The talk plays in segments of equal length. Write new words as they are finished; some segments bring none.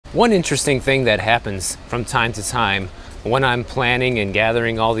One interesting thing that happens from time to time when I'm planning and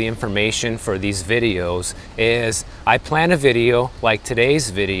gathering all the information for these videos is I plan a video like today's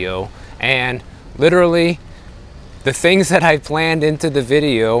video, and literally the things that I planned into the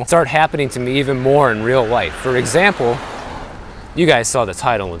video start happening to me even more in real life. For example, you guys saw the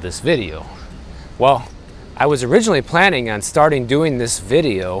title of this video. Well, I was originally planning on starting doing this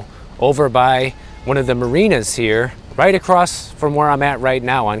video over by one of the marinas here, right across from where I'm at right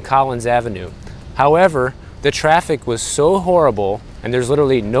now on Collins Avenue. However, the traffic was so horrible and there's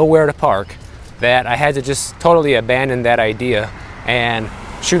literally nowhere to park that I had to just totally abandon that idea and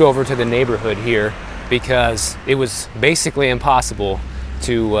shoot over to the neighborhood here, because it was basically impossible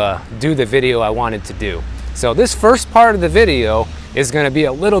to do the video I wanted to do. So this first part of the video is going to be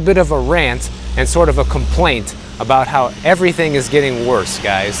a little bit of a rant and sort of a complaint about how everything is getting worse,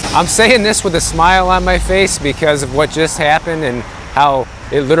 guys. I'm saying this with a smile on my face because of what just happened and how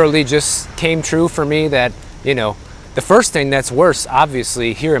it literally just came true for me that, you know, the first thing that's worse,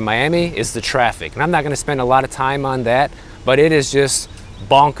 obviously, here in Miami is the traffic. And I'm not going to spend a lot of time on that, but it is just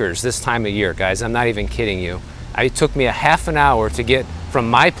bonkers this time of year, guys. I'm not even kidding you. It took me a half an hour to get from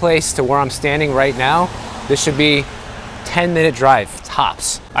my place to where I'm standing right now. This should be 10-minute drive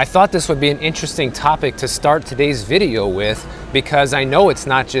tops. I thought this would be an interesting topic to start today's video with, because I know it's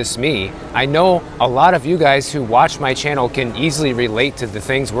not just me. I know a lot of you guys who watch my channel can easily relate to the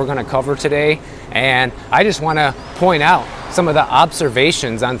things we're going to cover today, and I just want to point out some of the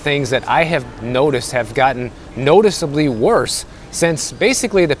observations on things that I have noticed have gotten noticeably worse since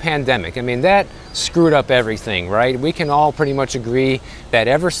basically the pandemic. I mean, that screwed up everything, right? We can all pretty much agree that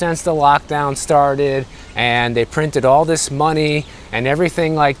ever since the lockdown started and they printed all this money and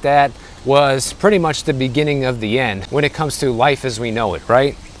everything like that was pretty much the beginning of the end when it comes to life as we know it,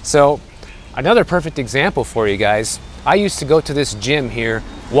 right? So another perfect example for you guys, I used to go to this gym here,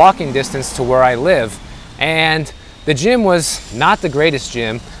 walking distance to where I live, and the gym was not the greatest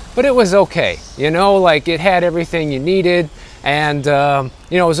gym, but it was okay. You know, like it had everything you needed, and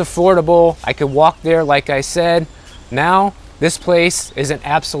you know, it was affordable. I could walk there, like I said. Now this place is an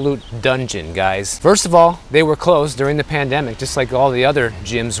absolute dungeon, guys. First of all, they were closed during the pandemic, just like all the other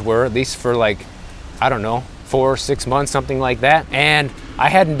gyms were, at least for like, I don't know, 4 or 6 months, something like that. And I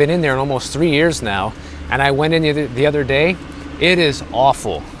hadn't been in there in almost 3 years now, and I went in the other day. It is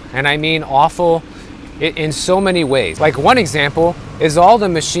awful, and I mean awful in so many ways. Like, one example is all the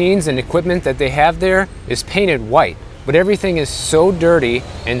machines and equipment that they have there is painted white, but everything is so dirty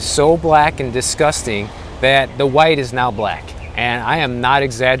and so black and disgusting that the white is now black. And I am not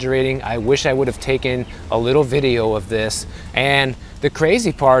exaggerating. I wish I would have taken a little video of this. And the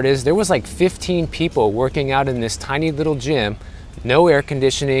crazy part is there was like 15 people working out in this tiny little gym, no air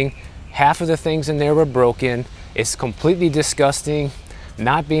conditioning, half of the things in there were broken. It's completely disgusting,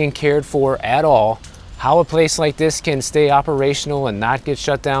 not being cared for at all. How a place like this can stay operational and not get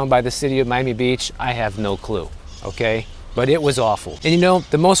shut down by the city of Miami Beach, I have no clue, okay? But it was awful. And you know,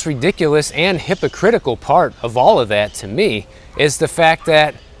 the most ridiculous and hypocritical part of all of that to me is the fact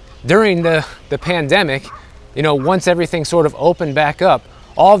that during the pandemic, you know, once everything sort of opened back up,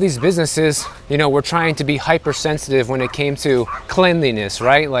 all these businesses, you know, were trying to be hypersensitive when it came to cleanliness,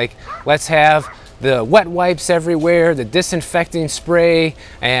 right? Like, let's have the wet wipes everywhere, the disinfecting spray,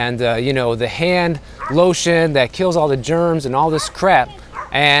 and you know, the hand lotion that kills all the germs and all this crap.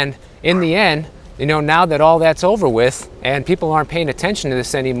 And in the end, you know, now that all that's over with and people aren't paying attention to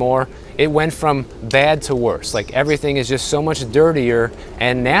this anymore, it went from bad to worse. Like, everything is just so much dirtier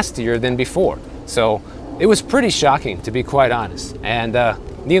and nastier than before. So it was pretty shocking, to be quite honest. And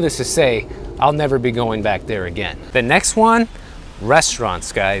needless to say, I'll never be going back there again. The next one,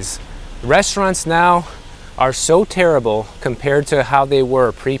 restaurants, guys. Restaurants now are so terrible compared to how they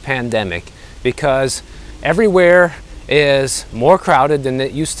were pre-pandemic, because everywhere is more crowded than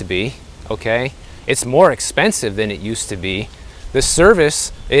it used to be, okay? It's more expensive than it used to be. The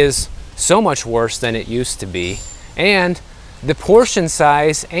service is so much worse than it used to be. And the portion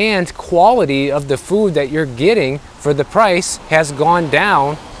size and quality of the food that you're getting for the price has gone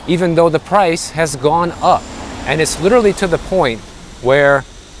down, even though the price has gone up. And it's literally to the point where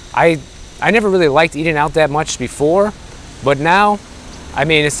I never really liked eating out that much before, but now, I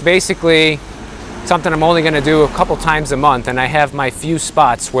mean, it's basically something I'm only gonna do a couple times a month, and I have my few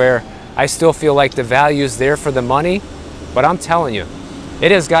spots where I still feel like the value is there for the money. But I'm telling you,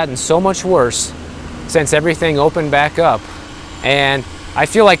 it has gotten so much worse since everything opened back up, and I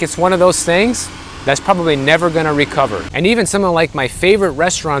feel like it's one of those things that's probably never gonna recover. And even some of like my favorite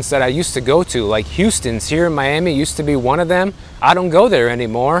restaurants that I used to go to, like Houston's here in Miami used to be one of them. I don't go there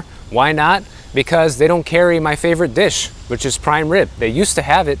anymore. Why not? Because they don't carry my favorite dish, which is prime rib. They used to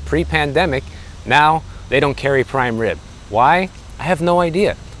have it pre-pandemic. Now they don't carry prime rib. Why? I have no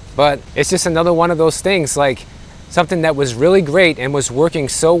idea. But it's just another one of those things, like something that was really great and was working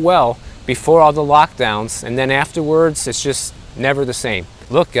so well before all the lockdowns, and then afterwards it's just never the same.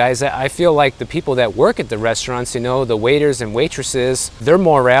 Look guys, I feel like the people that work at the restaurants, you know, the waiters and waitresses, their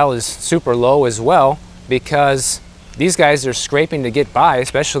morale is super low as well, because these guys are scraping to get by,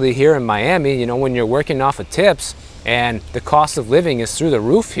 especially here in Miami. You know, when you're working off of tips and the cost of living is through the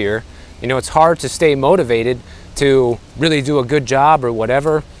roof here, you know, it's hard to stay motivated to really do a good job or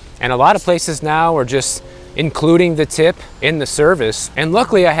whatever. And a lot of places now are just including the tip in the service. And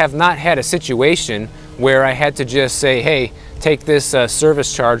luckily I have not had a situation where I had to just say, hey, take this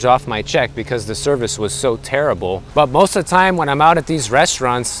service charge off my check because the service was so terrible. But most of the time when I'm out at these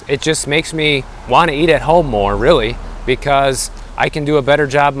restaurants, it just makes me want to eat at home more, really, because I can do a better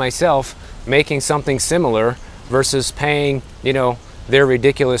job myself making something similar versus paying, you know, their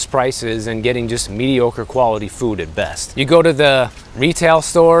ridiculous prices and getting just mediocre quality food at best. You go to the retail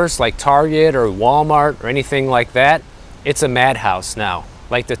stores like Target or Walmart or anything like that, it's a madhouse now.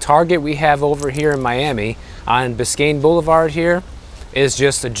 Like the Target we have over here in Miami on Biscayne Boulevard here is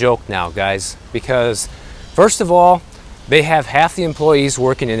just a joke now, guys, because first of all, they have half the employees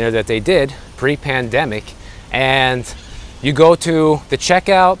working in there that they did pre-pandemic, and you go to the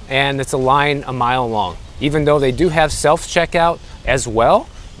checkout and it's a line a mile long. Even though they do have self-checkout as well,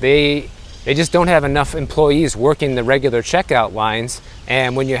 they just don't have enough employees working the regular checkout lines,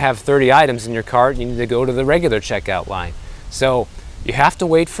 and when you have 30 items in your cart, you need to go to the regular checkout line. So you have to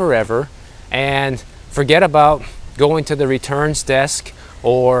wait forever, and forget about going to the returns desk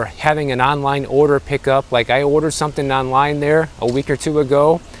or having an online order pickup. Like I ordered something online there a week or two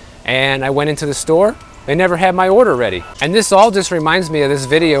ago, and I went into the store, they never had my order ready. And this all just reminds me of this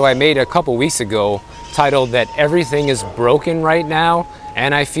video I made a couple weeks ago titled that everything is broken right now,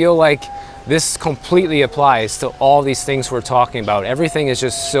 and I feel like this completely applies to all these things we're talking about. Everything is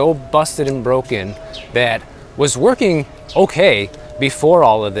just so busted and broken that was working okay before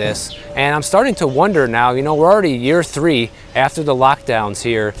all of this, and I'm starting to wonder now, you know, we're already year 3 after the lockdowns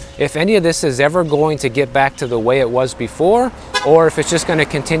here, if any of this is ever going to get back to the way it was before, or if it's just going to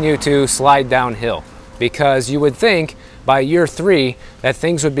continue to slide downhill. Because you would think by year 3 that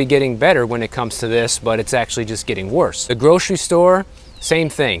things would be getting better when it comes to this, but it's actually just getting worse. The grocery store, same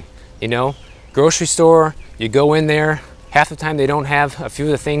thing. You know, grocery store, you go in there, half the time they don't have a few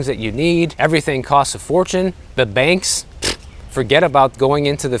of the things that you need. Everything costs a fortune. The banks, forget about going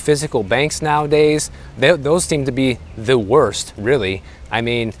into the physical banks nowadays. Those seem to be the worst, really. I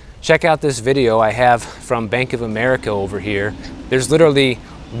mean, check out this video I have from Bank of America over here. There's literally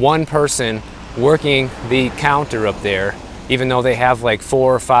one person working the counter up there, even though they have like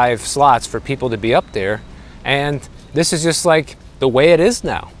 4 or 5 slots for people to be up there. And this is just like the way it is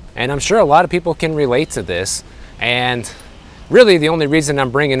now. And I'm sure a lot of people can relate to this. And really the only reason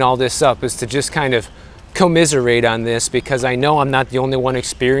I'm bringing all this up is to just kind of commiserate on this, because I know I'm not the only one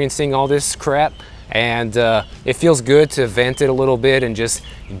experiencing all this crap. And it feels good to vent it a little bit and just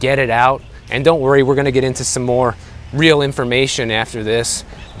get it out. And don't worry, we're gonna get into some more real information after this.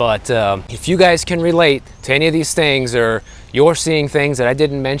 But if you guys can relate to any of these things, or you're seeing things that I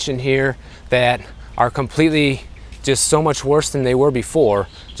didn't mention here that are completely just so much worse than they were before,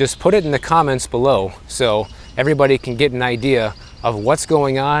 just put it in the comments below so everybody can get an idea of what's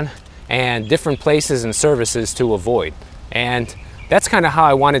going on and different places and services to avoid. And that's kind of how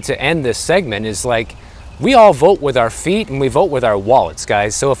I wanted to end this segment, is like, we all vote with our feet and we vote with our wallets,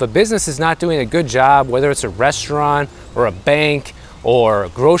 guys. So if a business is not doing a good job, whether it's a restaurant or a bank or a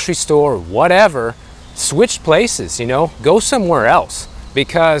grocery store or whatever, switch places, you know, go somewhere else.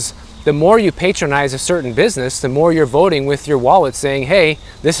 Because the more you patronize a certain business, the more you're voting with your wallet saying, hey,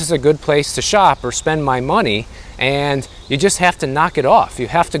 this is a good place to shop or spend my money. And you just have to knock it off. You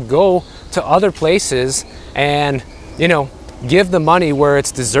have to go to other places and, you know, give the money where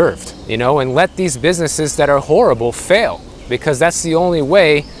it's deserved, you know, and let these businesses that are horrible fail, because that's the only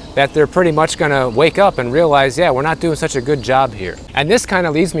way that they're pretty much gonna wake up and realize, yeah, we're not doing such a good job here. And this kind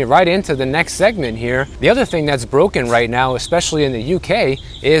of leads me right into the next segment here. The other thing that's broken right now, especially in the UK,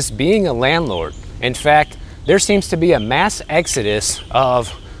 is being a landlord. In fact, there seems to be a mass exodus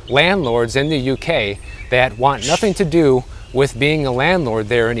of landlords in the UK that want nothing to do with being a landlord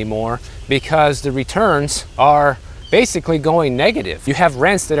there anymore, because the returns are basically going negative. You have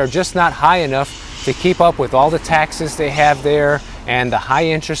rents that are just not high enough to keep up with all the taxes they have there and the high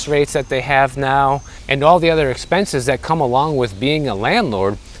interest rates that they have now and all the other expenses that come along with being a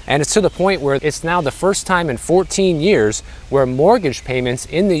landlord. And it's to the point where it's now the first time in 14 years where mortgage payments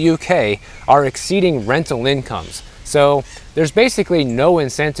in the UK are exceeding rental incomes. So there's basically no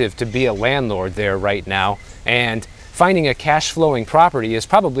incentive to be a landlord there right now, and finding a cash flowing property is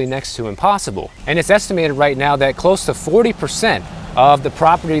probably next to impossible. And it's estimated right now that close to 40% of the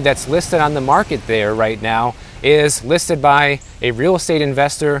property that's listed on the market there right now is listed by a real estate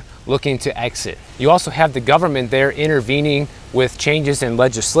investor looking to exit. You also have the government there intervening with changes in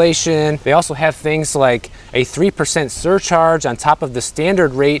legislation. They also have things like a 3% surcharge on top of the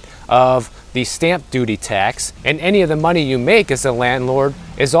standard rate of the stamp duty tax, and any of the money you make as a landlord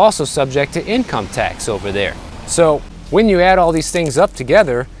is also subject to income tax over there. So when you add all these things up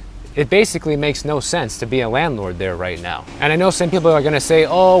together, it basically makes no sense to be a landlord there right now. And I know some people are gonna say,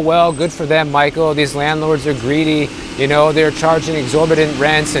 oh, well, good for them, Michael. These landlords are greedy. You know, they're charging exorbitant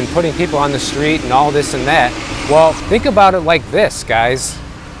rents and putting people on the street and all this and that. Well, think about it like this, guys.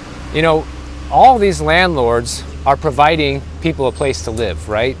 You know, all these landlords are providing people a place to live,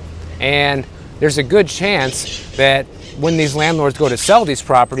 right? And there's a good chance that when these landlords go to sell these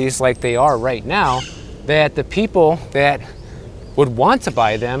properties like they are right now, that the people that would want to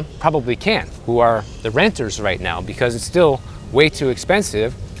buy them probably can't, who are the renters right now, because it's still way too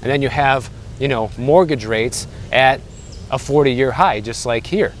expensive. And then you have, you know, mortgage rates at a 40-year high, just like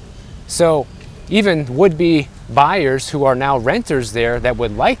here. So even would-be buyers who are now renters there that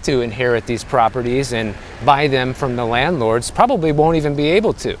would like to inherit these properties and buy them from the landlords probably won't even be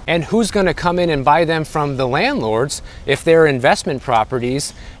able to. And who's going to come in and buy them from the landlords if they're investment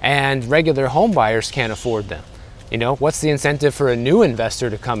properties and regular home buyers can't afford them? You know, what's the incentive for a new investor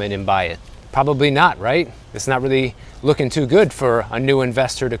to come in and buy it? Probably not, right? It's not really looking too good for a new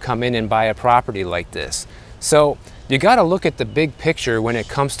investor to come in and buy a property like this. So you got to look at the big picture when it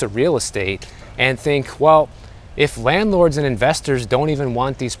comes to real estate and think, well, if landlords and investors don't even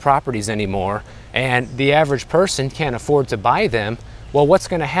want these properties anymore and the average person can't afford to buy them, well, what's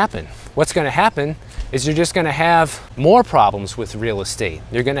going to happen? What's going to happen is you're just going to have more problems with real estate.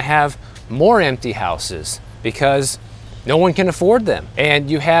 You're going to have more empty houses because no one can afford them. And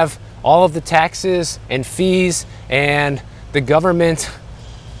you have all of the taxes and fees and the government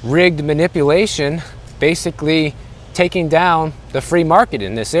rigged manipulation basically taking down the free market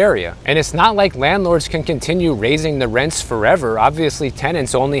in this area. And it's not like landlords can continue raising the rents forever. Obviously,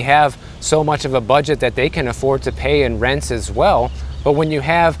 tenants only have so much of a budget that they can afford to pay in rents as well. But when you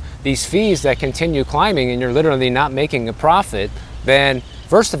have these fees that continue climbing and you're literally not making a profit, then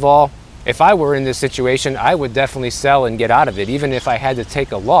first of all, if I were in this situation, I would definitely sell and get out of it, even if I had to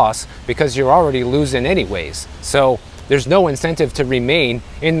take a loss, because you're already losing anyways. So there's no incentive to remain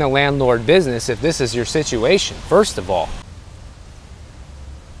in the landlord business if this is your situation, first of all.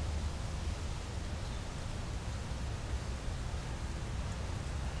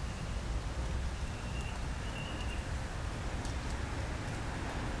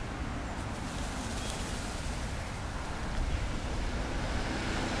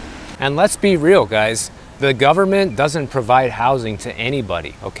 And let's be real, guys. The government doesn't provide housing to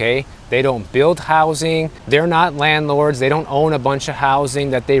anybody, okay? They don't build housing. They're not landlords. They don't own a bunch of housing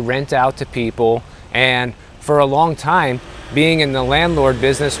that they rent out to people. And for a long time, being in the landlord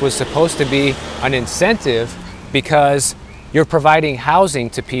business was supposed to be an incentive because you're providing housing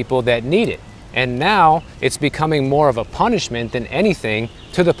to people that need it. And now it's becoming more of a punishment than anything,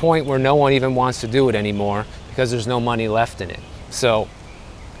 to the point where no one even wants to do it anymore because there's no money left in it. So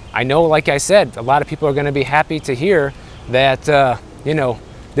I know, like I said, a lot of people are going to be happy to hear that, you know,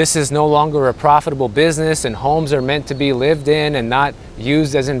 this is no longer a profitable business and homes are meant to be lived in and not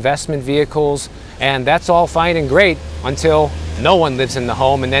used as investment vehicles. And that's all fine and great until no one lives in the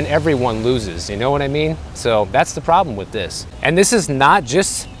home and then everyone loses. You know what I mean? So that's the problem with this. And this is not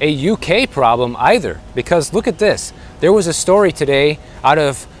just a UK problem either, because look at this. There was a story today out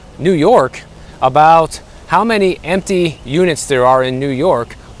of New York about how many empty units there are in New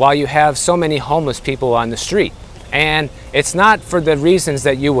York while you have so many homeless people on the street. And it's not for the reasons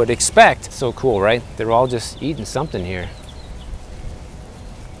that you would expect. So cool, right? They're all just eating something here.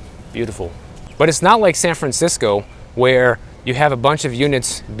 Beautiful. But it's not like San Francisco, where you have a bunch of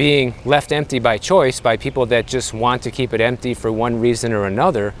units being left empty by choice by people that just want to keep it empty for one reason or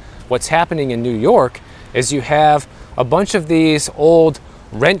another. What's happening in New York is you have a bunch of these old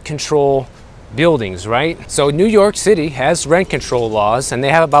rent control buildings, right? So New York City has rent control laws, and they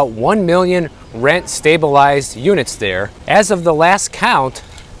have about 1 million rent stabilized units there. As of the last count,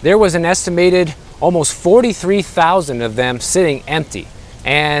 there was an estimated almost 43,000 of them sitting empty.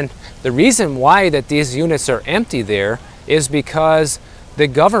 And the reason why that these units are empty there is because the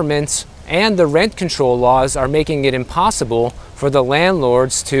governments and the rent control laws are making it impossible for the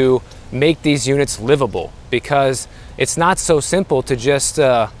landlords to make these units livable, because it's not so simple to just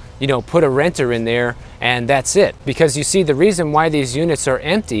put a renter in there and that's it. Because you see, the reason why these units are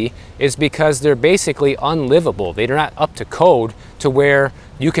empty is because they're basically unlivable. They're not up to code to where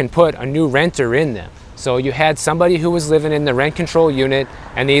you can put a new renter in them. So you had somebody who was living in the rent control unit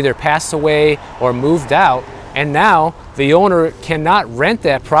and they either passed away or moved out, and now the owner cannot rent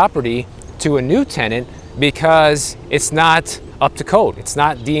that property to a new tenant because it's not up to code. It's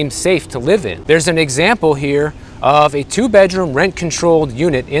not deemed safe to live in. There's an example here of a 2-bedroom rent-controlled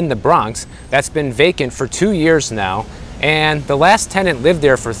unit in the Bronx that's been vacant for 2 years now, and the last tenant lived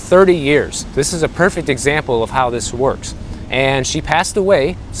there for 30 years. This is a perfect example of how this works. And she passed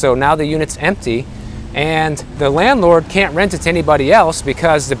away, so now the unit's empty, and the landlord can't rent it to anybody else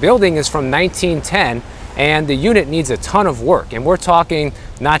because the building is from 1910 and the unit needs a ton of work. And we're talking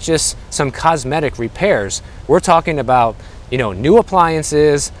not just some cosmetic repairs, we're talking about new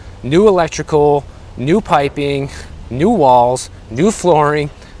appliances, new electrical, new piping, new walls, new flooring,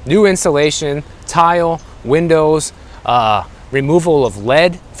 new insulation, tile, windows, removal of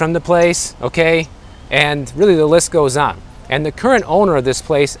lead from the place, okay? And really the list goes on. And the current owner of this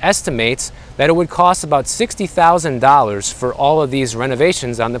place estimates that it would cost about $60,000 for all of these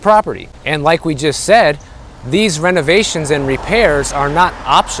renovations on the property. And like we just said, these renovations and repairs are not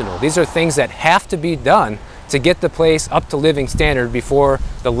optional. These are things that have to be done to get the place up to living standard before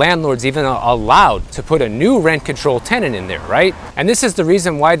the landlord's even allowed to put a new rent control tenant in there, right? And this is the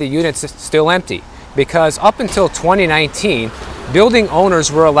reason why the unit's still empty, because up until 2019, building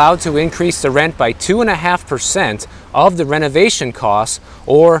owners were allowed to increase the rent by 2.5% of the renovation costs,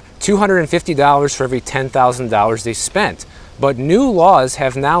 or $250 for every $10,000 they spent. But new laws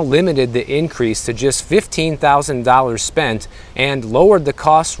have now limited the increase to just $15,000 spent and lowered the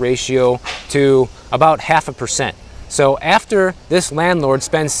cost ratio to about 0.5%. So after this landlord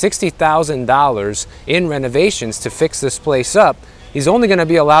spends $60,000 in renovations to fix this place up, he's only going to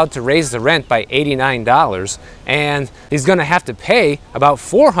be allowed to raise the rent by $89, and he's going to have to pay about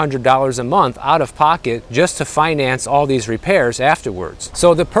 $400 a month out of pocket just to finance all these repairs afterwards.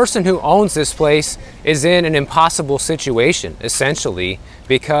 So the person who owns this place is in an impossible situation, essentially,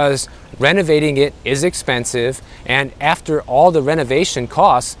 because renovating it is expensive, and after all the renovation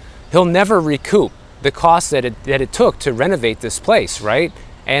costs, he'll never recoup the cost that it took to renovate this place, right?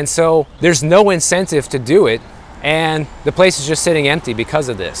 And so there's no incentive to do it, and the place is just sitting empty because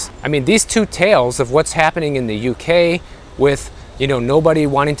of this. I mean, these two tales of what's happening in the UK with nobody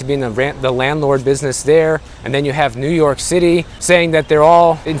wanting to be in the landlord business there, and then you have New York City saying that they're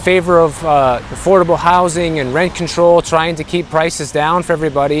all in favor of affordable housing and rent control, trying to keep prices down for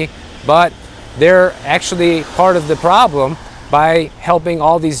everybody, but they're actually part of the problem by helping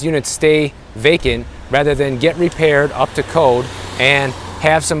all these units stay vacant rather than get repaired up to code and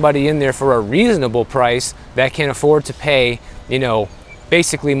have somebody in there for a reasonable price that can afford to pay,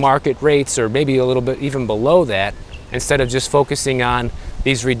 basically market rates or maybe a little bit even below that, instead of just focusing on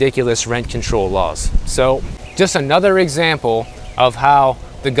these ridiculous rent control laws. So just another example of how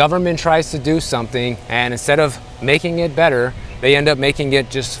the government tries to do something, and instead of making it better, they end up making it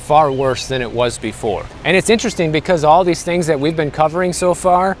just far worse than it was before. And it's interesting because all these things that we've been covering so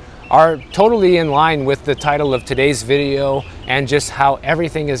far are totally in line with the title of today's video and just how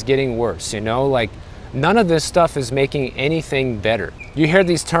everything is getting worse, like none of this stuff is making anything better. You hear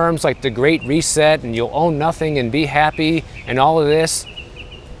these terms like the Great Reset and you'll own nothing and be happy and all of this.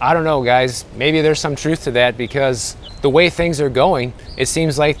 I don't know, guys, maybe there's some truth to that, because the way things are going, it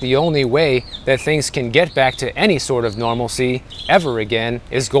seems like the only way that things can get back to any sort of normalcy ever again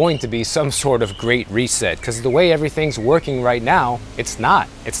is going to be some sort of great reset, because the way everything's working right now, it's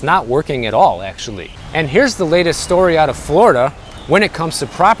not working at all, actually. And here's the latest story out of Florida when it comes to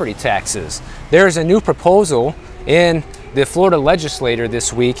property taxes. There's a new proposal in the Florida legislature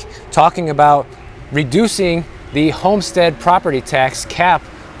this week talking about reducing the homestead property tax cap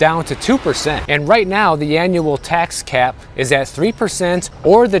down to 2%. And right now, the annual tax cap is at 3%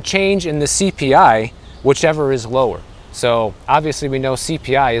 or the change in the CPI, whichever is lower. So obviously we know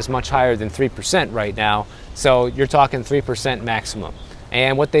CPI is much higher than 3% right now. So you're talking 3% maximum.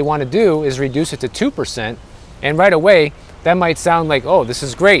 And what they want to do is reduce it to 2%. And right away, that might sound like, oh, this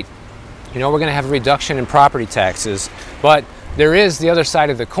is great. We're going to have a reduction in property taxes. But there is the other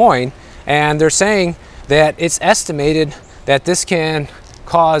side of the coin. And they're saying that it's estimated that this can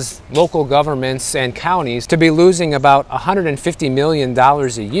cause local governments and counties to be losing about $150 million a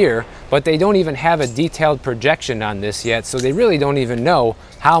year, but they don't even have a detailed projection on this yet, so they really don't even know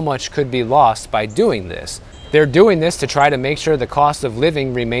how much could be lost by doing this. They're doing this to try to make sure the cost of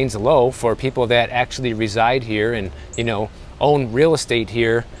living remains low for people that actually reside here and, own real estate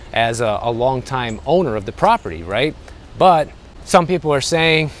here as a long-time owner of the property, right? But Some people are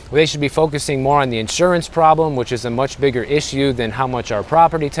saying they should be focusing more on the insurance problem, which is a much bigger issue than how much our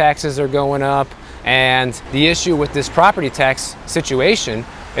property taxes are going up. And the issue with this property tax situation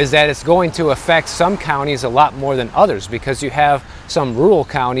is that it's going to affect some counties a lot more than others, because you have some rural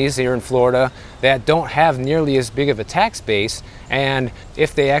counties here in Florida that don't have nearly as big of a tax base, and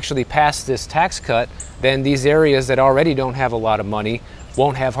if they actually pass this tax cut, then these areas that already don't have a lot of money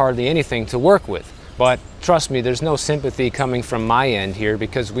won't have hardly anything to work with. But trust me, there's no sympathy coming from my end here,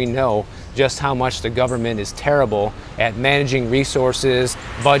 because we know just how much the government is terrible at managing resources,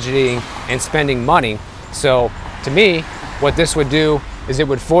 budgeting, and spending money. So to me, what this would do is it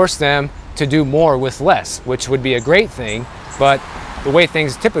would force them to do more with less, which would be a great thing. But the way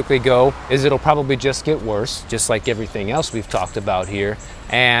things typically go is it'll probably just get worse, just like everything else we've talked about here.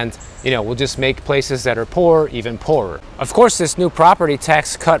 And we'll just make places that are poor even poorer. Of course, this new property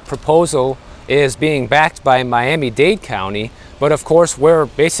tax cut proposal is being backed by Miami-Dade County, but of course we're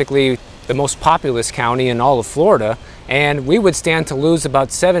basically the most populous county in all of Florida, and we would stand to lose about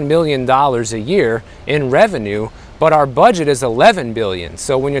 $7 million a year in revenue, but our budget is $11 billion.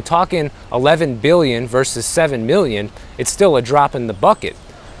 So when you're talking $11 billion versus $7 million, it's still a drop in the bucket.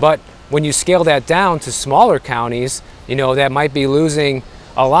 But when you scale that down to smaller counties, that might be losing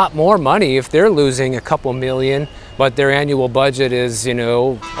a lot more money. If they're losing a couple million, but their annual budget is,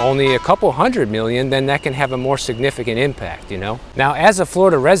 only a couple $100 million, then that can have a more significant impact, Now, as a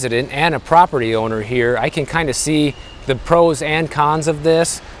Florida resident and a property owner here, I can kind of see the pros and cons of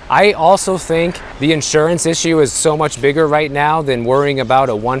this. I also think the insurance issue is so much bigger right now than worrying about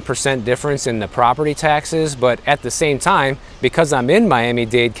a 1% difference in the property taxes. But at the same time, because I'm in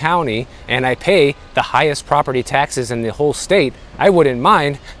Miami-Dade County and I pay the highest property taxes in the whole state, I wouldn't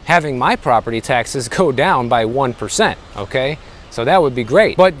mind having my property taxes go down by 1%, okay? So that would be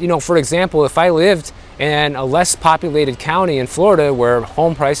great. But, for example, if I lived in a less populated county in Florida where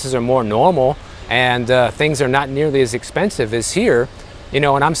home prices are more normal and things are not nearly as expensive as here, and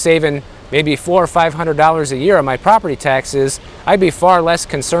I'm saving maybe $400 or $500 a year on my property taxes, I'd be far less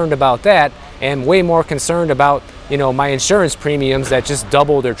concerned about that and way more concerned about, my insurance premiums that just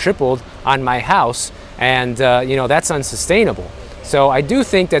doubled or tripled on my house. And, that's unsustainable. So I do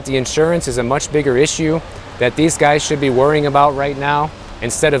think that the insurance is a much bigger issue that these guys should be worrying about right now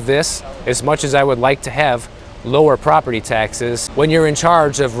instead of this, as much as I would like to have lower property taxes. When you're in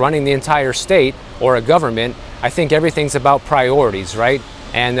charge of running the entire state or a government, I think everything's about priorities, right?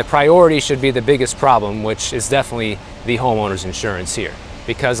 And the priority should be the biggest problem, which is definitely the homeowner's insurance here.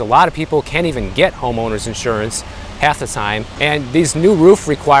 Because a lot of people can't even get homeowner's insurance half the time. And these new roof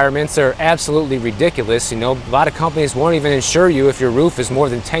requirements are absolutely ridiculous. A lot of companies won't even insure you if your roof is more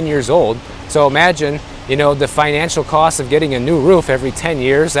than 10 years old. So imagine, the financial cost of getting a new roof every 10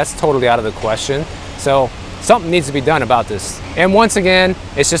 years, that's totally out of the question. So something needs to be done about this. And once again,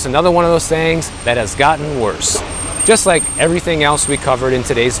 it's just another one of those things that has gotten worse, just like everything else we covered in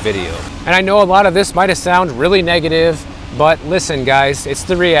today's video. And I know a lot of this might have sounded really negative, but listen guys, it's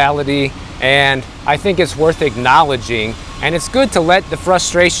the reality, and I think it's worth acknowledging, and it's good to let the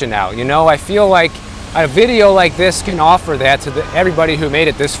frustration out. I feel like a video like this can offer that to everybody who made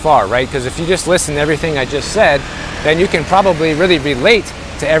it this far, right? Because if you just listen to everything I just said, then you can probably really relate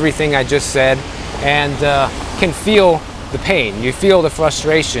to everything I just said and can feel the pain, you feel the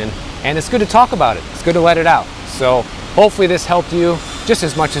frustration, and it's good to talk about it. It's good to let it out. So hopefully this helped you just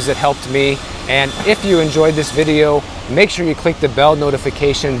as much as it helped me. And if you enjoyed this video, make sure you click the bell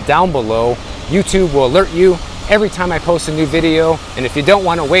notification down below. YouTube will alert you every time I post a new video. And if you don't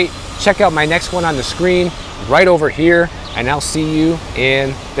want to wait, check out my next one on the screen right over here, and I'll see you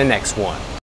in the next one.